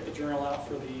Thursday, check the journal out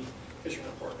for the fishing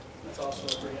report. That's also a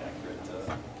pretty accurate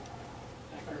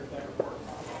report.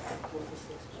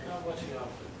 How much you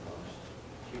offer?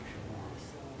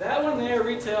 That one there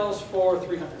retails for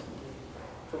 $300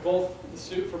 for both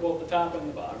the top and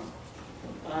the bottom.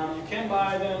 You can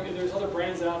buy them. There's other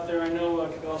brands out there. I know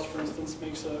Cabela's, for instance,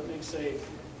 makes a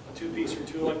two-piece or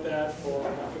two like that for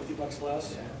 $50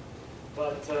 less.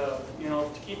 But to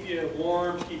keep you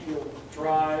warm, to keep you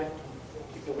dry,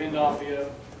 keep the wind off you,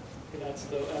 that's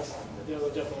definitely the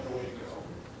way to go.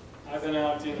 I've been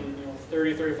out in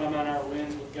 30, 35 mile an hour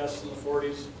winds with gusts in the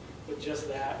 40s with just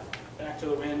that, back to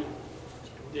the wind.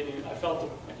 I could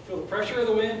feel the pressure of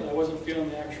the wind, but I wasn't feeling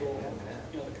the actual,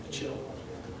 the chill.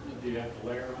 Do you have to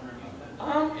layer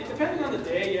underneath that? Depending on the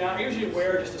day, yeah. I usually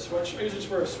wear just a sweatshirt. I usually just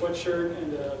wear a sweatshirt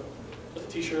and a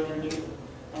t-shirt underneath.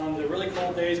 On the really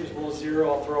cold days, if it's below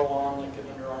zero, I'll throw on like an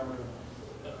Under Armour,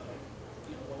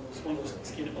 one of those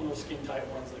skin tight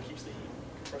ones that keeps the heat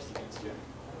compressed against you.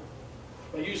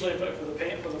 But usually, for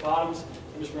the bottoms,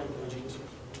 I'm just wearing blue jeans.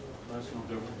 That's no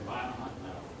different from buying a hunt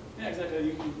now. Yeah,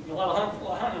 exactly. A lot of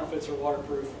hunting outfits are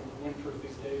waterproof and windproof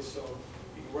these days, so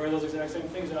you can wear those exact same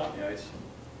things out in the ice.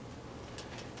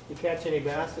 You catch any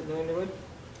bass at Lindenwood?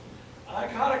 I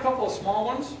caught a couple of small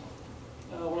ones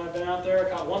when I've been out there. I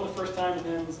caught one the first time and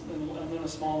then a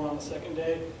small one on the second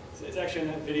day. It's actually in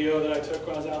that video that I took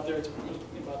when I was out there. It's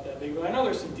about that big, but I know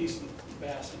there's some decent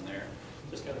bass in there.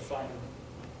 Just got to find them.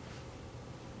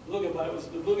 The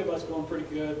bluegill bite's going pretty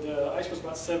good. Ice was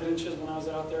about 7 inches when I was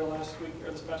out there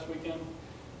this past weekend.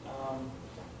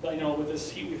 But with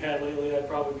this heat we've had lately, I'd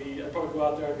probably go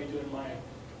out there. I'd be doing my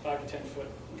 5 to 10 foot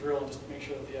drill just to make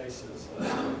sure that the ice is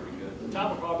pretty good. The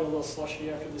top will probably be a little slushy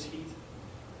after this heat,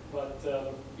 but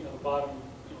the bottom,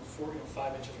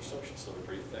 5 inches or so should still be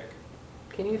pretty thick.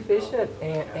 Can you fish at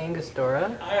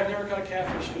Angostura? I have never caught a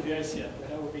catfish through the ice yet. But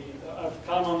that would be. I've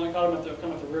caught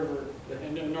them at the river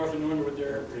in north of New England.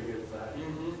 They're Pretty good size.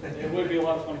 It would be a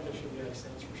lot of fun to fish through the ice,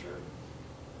 that's for sure.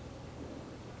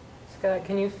 Scott,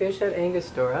 can you fish at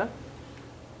Angostura?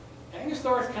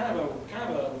 Angostura is kind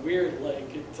of a weird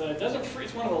lake. It doesn't freeze.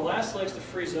 It's one of the last lakes to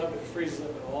freeze up if it freezes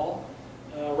up at all.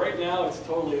 Right now, it's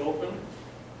totally open.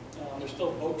 There's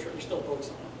still boats on it.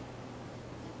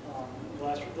 The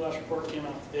last report came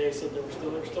out today said they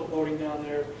were still boating down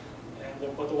there,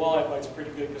 but the walleye bite's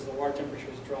pretty good because the water temperature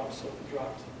has dropped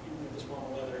even with this warmer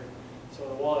weather. So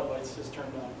the walleye bites is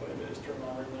turned on quite a bit. It's turned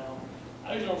on right now.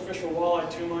 I usually don't fish for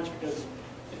walleye too much because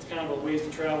it's kind of a ways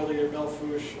to travel to either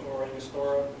Belfouche or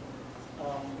Angostura,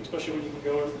 especially when you can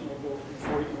go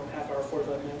 40, half hour,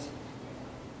 45 minutes.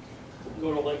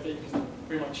 Go to a lake that you can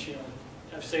pretty much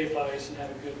have safe ice and have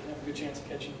a good chance of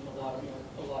catching a lot of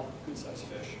good sized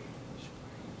fish.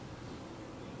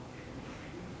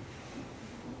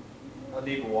 How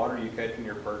deep water are you catching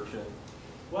your perch in?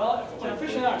 Well, when I'm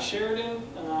fishing out at Sheridan,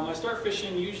 I start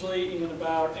fishing usually in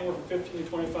about anywhere from 15 to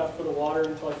 25 foot of water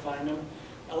until I find them.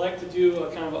 I like to do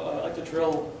I like to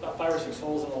drill about 5 or 6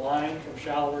 holes in a line from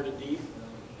shallower to deep,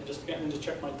 and just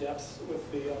check my depths with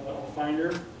the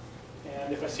finder.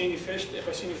 And if I see any fish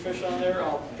on there,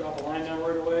 I'll drop a line down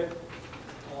right away.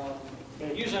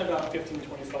 But usually about 15 to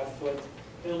 25 foot.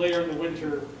 Then later in the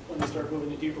winter, when you start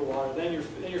moving to deeper water, then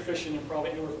you're fishing in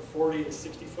probably anywhere from 40 to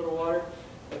 60 foot of water.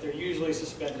 But they're usually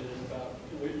suspended in about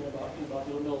the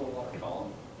middle of the water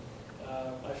column.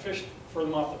 I fished for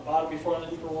them off the bottom before in the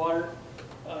deeper water.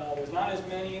 There's not as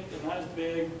many, they're not as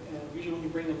big, and usually when you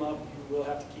bring them up, you will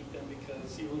have to keep them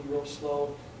because even when you rope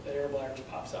slow, that air bladder just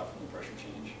pops out from the pressure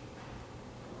change.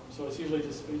 So it's usually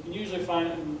just, you can usually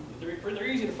find them, they're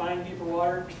easy to find in deeper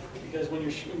water, because when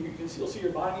you can still see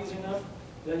your body easy enough,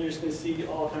 then you're just going to see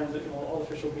all kinds of, all the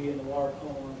fish will be in the water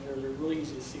column. They're really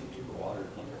easy to see in deeper water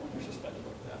when they're suspended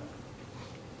like that.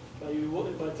 But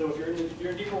if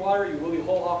you're in deeper water, you will be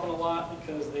hole hopping a lot,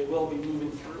 because they will be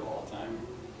moving through all the time.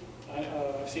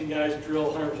 I've seen guys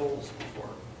drill 100 holes before,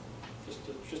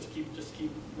 just to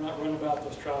keep not running about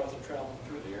those trout as they're traveling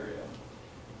through the area.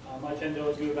 I tend to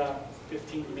always do about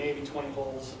 15, maybe 20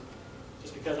 holes,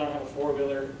 just because I don't have a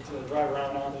four-wheeler to drive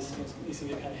around on. These things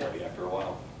get kind of heavy after a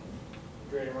while,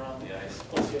 draining around the ice.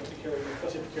 Plus you have to carry your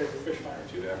fish finder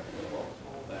too after all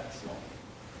of that. So.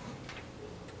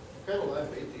 What kind of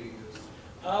live bait do you use?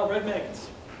 Red maggots.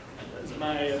 That's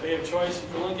my bait of choice.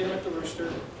 If you want to get them at the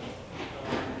rooster,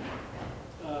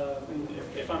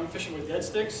 if I'm fishing with dead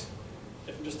sticks,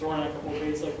 if I'm just throwing out a couple of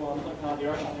baits like on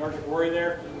the Arctic Worry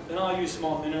there, then I'll use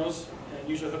small minnows and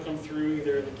usually hook them through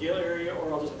either the gill area,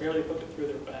 or I'll just barely hook it through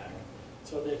their back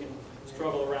so they can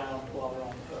struggle around while they're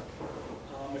on the hook.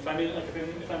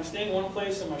 If I'm staying one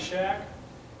place in my shack,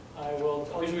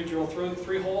 I'll usually drill through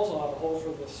 3 holes. I'll have a hole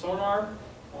for the sonar,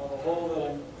 I'll have a hole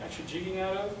that I'm actually jigging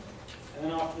out of, and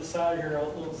then off to the side here,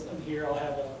 I'll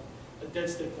have a dead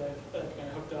stick that I've kind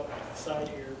of hooked up at the side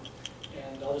here,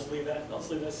 and I'll just leave that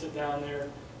sit down there,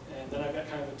 and then I've got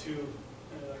kind of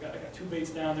I got 2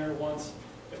 baits down there. Once,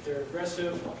 if they're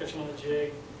aggressive, I'll catch them on the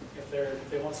jig. If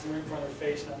they want some room in front of their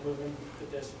face and I'm moving the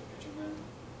dead stick, I'll catch them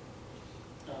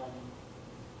then.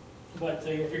 But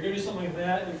if you're going to do something like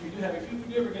that, if you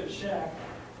do ever get a shack,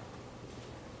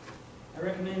 I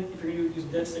recommend, if you're going to use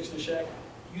dead sticks in the shack,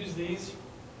 use these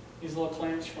little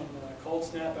clamps from Cold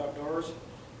Snap Outdoors,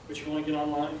 which you can only get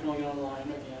online.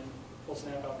 Again,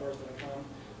 coldsnapoutdoors.com.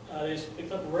 They just pick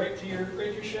up right to your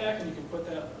shack, and you can put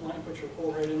your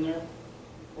pole right in there.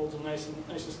 Holds them nice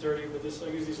and sturdy. But I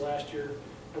used these last year.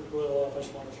 Worked really well if I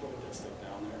just wanted to throw a dead stick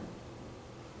down there.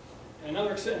 And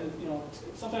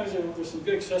sometimes there's some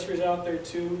good accessories out there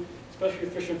too, especially if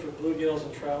you're fishing for bluegills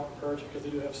and trout, perch, because they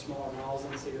do have smaller mouths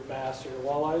than say your bass or your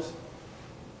walleyes.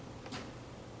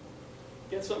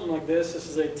 Get something like this. This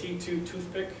is a T2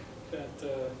 toothpick that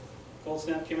Cold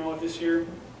Snap came out with this year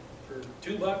for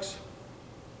 $2.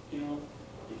 You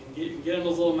can get in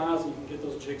those little mouths, and you can get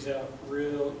those jigs out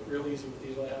real easy with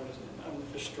these without having the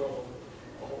fish struggle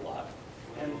a whole lot.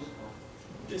 And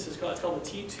it's called the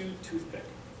T2 toothpick.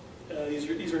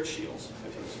 These are at Shields.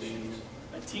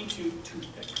 A T2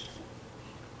 toothpick.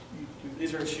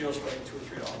 These are at Shields for like $2 or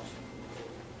 $3.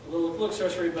 A little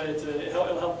accessory, but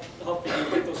it'll help you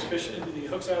get those fish into the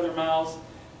hooks out of their mouths,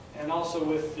 and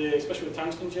also especially with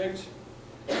tungsten jigs.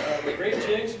 They're great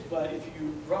jigs, but if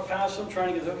you roughhouse them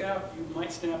trying to get the hook out, you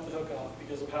might snap the hook off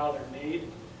because of how they're made.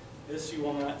 The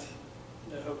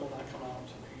hook will not come out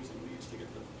if you're using these to get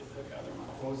the hook out of their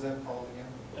mouth. What was that called again?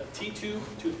 A T2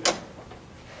 toothpick.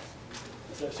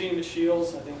 As I've seen the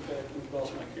Shields, I think King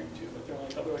Cabela's might carry them too, but they're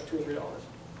only probably like $2 or $3.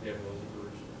 Yeah, those are the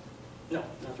rooster. No,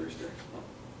 not the rooster. No.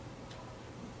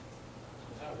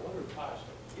 Is that wood or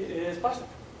plastic? It is plastic.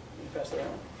 You can pass it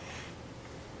around.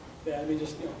 Yeah, I mean,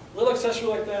 just a little accessory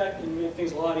like that can make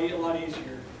things a lot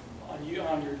easier on your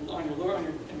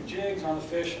jigs, on the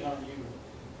fish, and on you.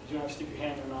 You don't have to stick your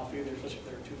hand in their mouth either, especially if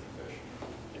they're a toothy fish.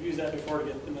 I've used that before to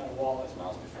get them out of walleyes'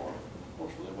 mouths before.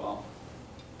 Works really well.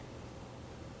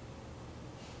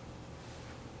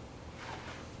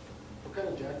 What kind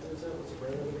of jacket is that? What's the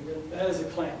brand of it again? That is a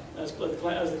Clam. That's the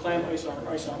Clam ice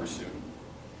armor suit.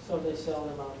 So they sell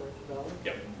them out there at Cabela?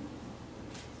 Yep.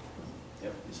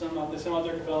 They send them out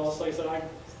there to Cabela's. Like I said,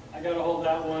 I got a hold of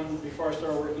that one before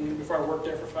I worked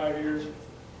there for 5 years.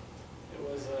 It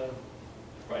was,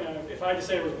 if I had to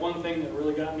say it was one thing that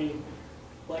really got me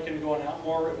liking going out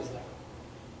more, it was that.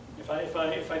 If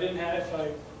I didn't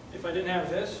have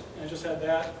this, and I just had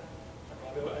that,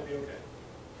 I'd be okay.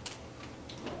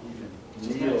 You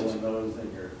can kneel in those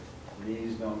and your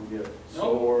knees don't get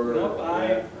sore. Nope.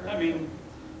 I mean,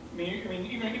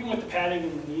 even with the padding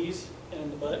in the knees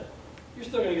and the butt, you're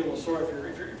still going to get a little sore if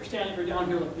you're down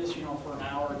here like this, for an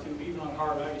hour or two, even on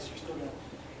hard ice, your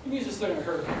knees are still going to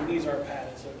hurt. Your knees are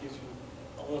padded, so it gives you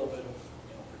a little bit of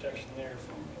protection there,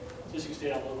 so you can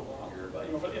stay out a little longer. But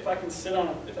if I can sit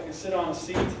on a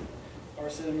seat or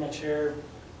sit in my chair,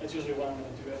 that's usually what I'm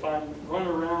going to do. If I'm running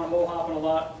around, hole hopping a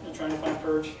lot, and trying to find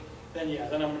perch, then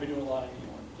I'm going to be doing a lot of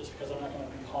kneeling, just because I'm not going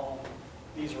to be hauling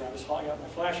these around. I got my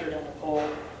flasher, I got my pole,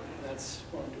 and that's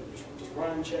what I'm doing. Just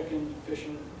running, checking,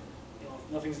 fishing.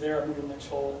 If nothing's there, I move to the next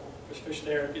hole. If there's fish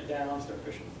there, get down, start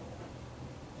fishing.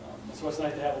 So it's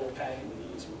nice to have a little padding in the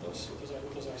knees with those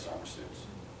ice armor suits.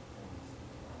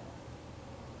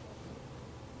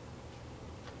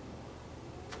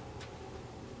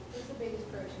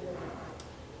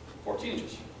 14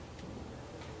 inches. In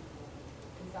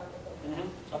South Dakota.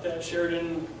 Out there at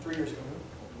Sheridan 3 years ago.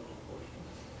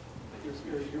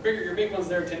 Your big ones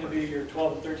there tend to be your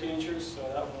 12 and 13 inches, so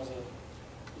that one was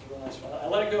a real nice one. I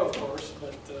let it go, of course,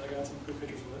 but I got some good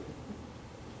pictures with it.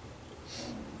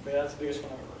 But yeah, that's the biggest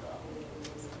one I've ever got.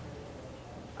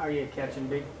 Are you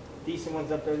catching decent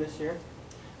ones up there this year?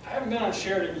 I haven't been on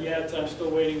Sheridan yet. I'm still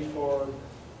waiting for,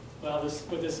 well,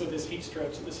 with this heat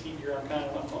stretch, this heat here, I'm a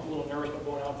little nervous about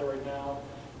going out there right now.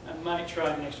 I might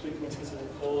try next week when it's considered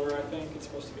colder. I think it's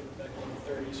supposed to get back in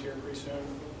the 30s here pretty soon.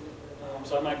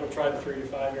 So I might go try the 3 to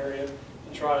 5 area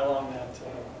and try along that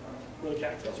where the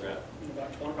cattails are at.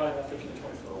 Probably about 15 to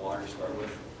 20 foot of water to start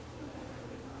with,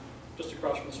 just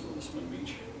across from the swim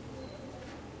beach,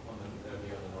 That'd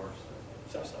be on the north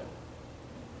side, south side.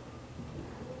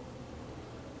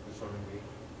 the swimming beach.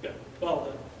 Yeah,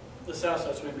 well, the south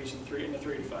side swimming beach in the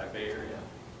 3 to 5 bay area.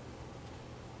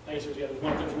 I guess there's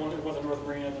one at North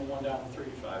Marina and then one down in 3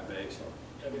 to 5 bay, so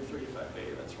that'd be the 3 to 5 bay,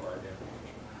 that's where I'd be.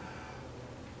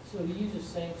 So do you use the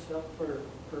same stuff for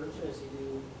perch as you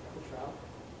do for trout?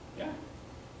 Yeah,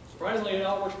 surprisingly, it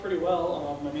all works pretty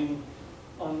well. I mean,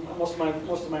 on most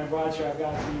of my rods here, I've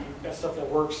got stuff that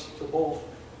works for both.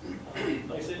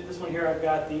 Like I said, this one here, I've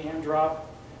got the hand drop.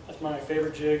 That's my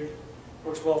favorite jig.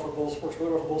 Works well for both. Works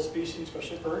really well for both species,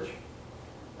 especially perch.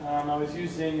 I was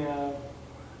using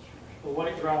the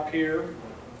white drop here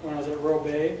when I was at Roe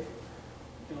Bay.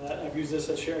 I've used this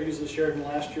at Sheridan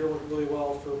last year. Worked really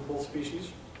well for both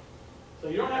species. So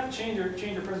you don't have to change your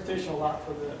presentation a lot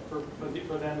for them.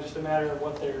 It's just a matter of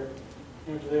what they're,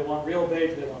 do they want real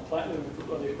bait? Do they want platinum?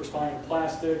 Are they responding to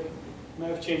plastic? You might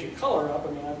have to change your color up.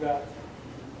 I mean, I've got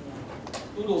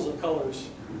oodles of colors,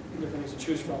 different things to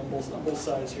choose from on both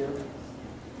sides here.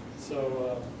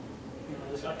 So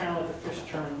I kind of let the fish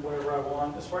turn wherever I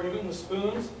want. As far as even the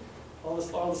spoons, all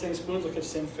the same spoons will catch the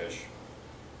same fish.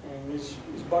 And these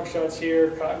buckshots here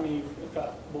caught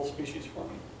both species for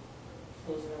me.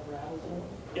 Those have rattles in them?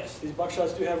 Yes, these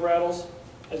buckshots do have rattles,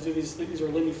 as do these are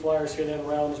Lindy flyers here, they have a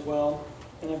rattle as well.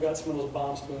 And I've got some of those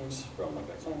bomb spoons from like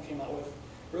that someone came out with.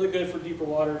 Really good for deeper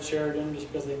water at Sheridan, just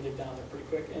because they can get down there pretty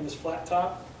quick. And this flat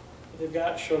top that they've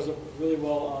got shows up really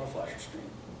well on a flasher screen.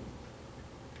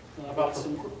 And How I've about got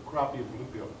for crappie and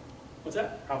bluegill? what's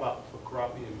that? How about for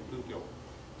crappie and bluegill?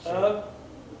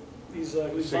 These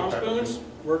Same bomb type of spoons thing.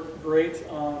 work great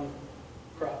on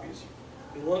crappies.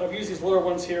 I've used these lower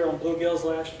ones here on bluegills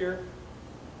last year.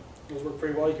 Those work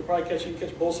pretty well. You can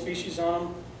catch both species on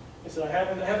them. I said I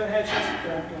haven't had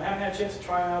a chance to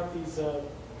try out these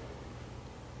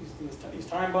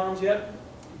time bombs yet,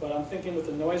 but I'm thinking with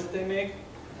the noise that they make,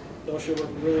 those should work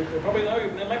really. They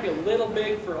might be a little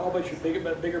big for all but your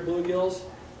bigger bluegills,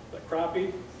 but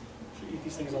crappie should eat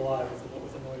these things alive with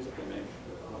the noise that they make.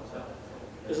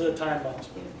 This is a time bomb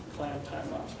spoon, Clam time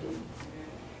bomb spoon.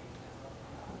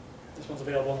 This one's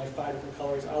available in like 5 different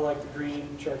colors. I like the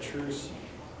green chartreuse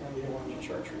and the orange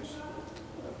chartreuse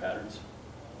patterns.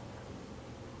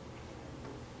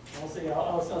 I'll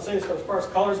say this as far as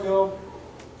colors go.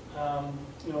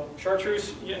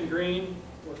 Chartreuse and green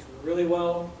works really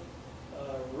well.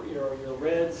 Your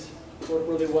reds work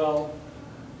really well,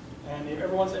 and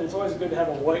it's always good to have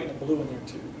a white and a blue in there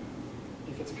too.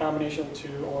 If it's a combination of the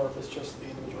two, or if it's just the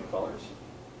individual colors.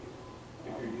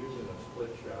 If you're using a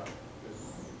split shot, because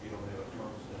you don't have a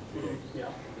tungsten, Yeah.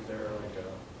 is there like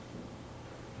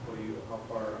how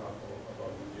far up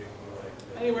above the jig do you like?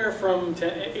 Anywhere from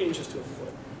 8 inches to a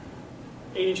foot.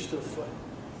 8 inches to a foot.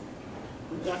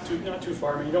 Not too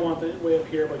far. I mean, you don't want it way up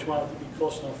here, but you want it to be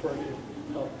close enough for it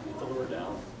to help get the lure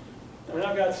down. I mean,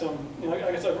 I've got some,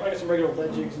 I got some regular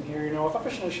lead jigs in here. If I'm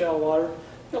fishing in shallow water,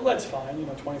 lead's fine.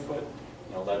 20 foot.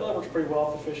 Lead works pretty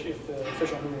well if the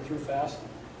fish aren't moving through fast.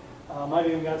 I've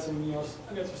even got some,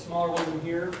 I've got some smaller ones in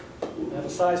here. They have a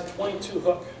size 22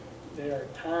 hook. They are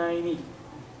tiny.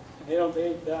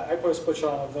 And I put a split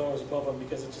shot of those above them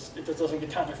because it just doesn't get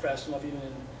down there fast enough,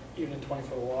 even in 20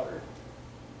 foot of water.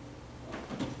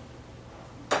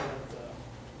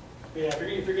 Yeah,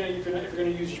 if you're gonna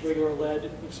use just regular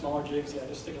lead, smaller jigs, yeah,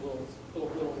 just stick a little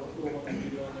one like you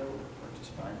do on there, will work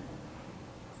just fine.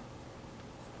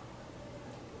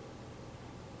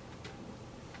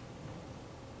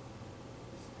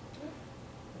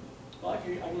 Well,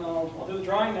 I'll do the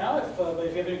drawing now. If you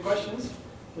have any questions,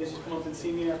 please just come up and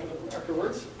see me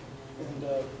afterwards, and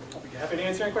I'll be happy to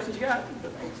answer any questions you got.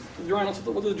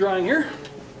 We'll do the drawing here.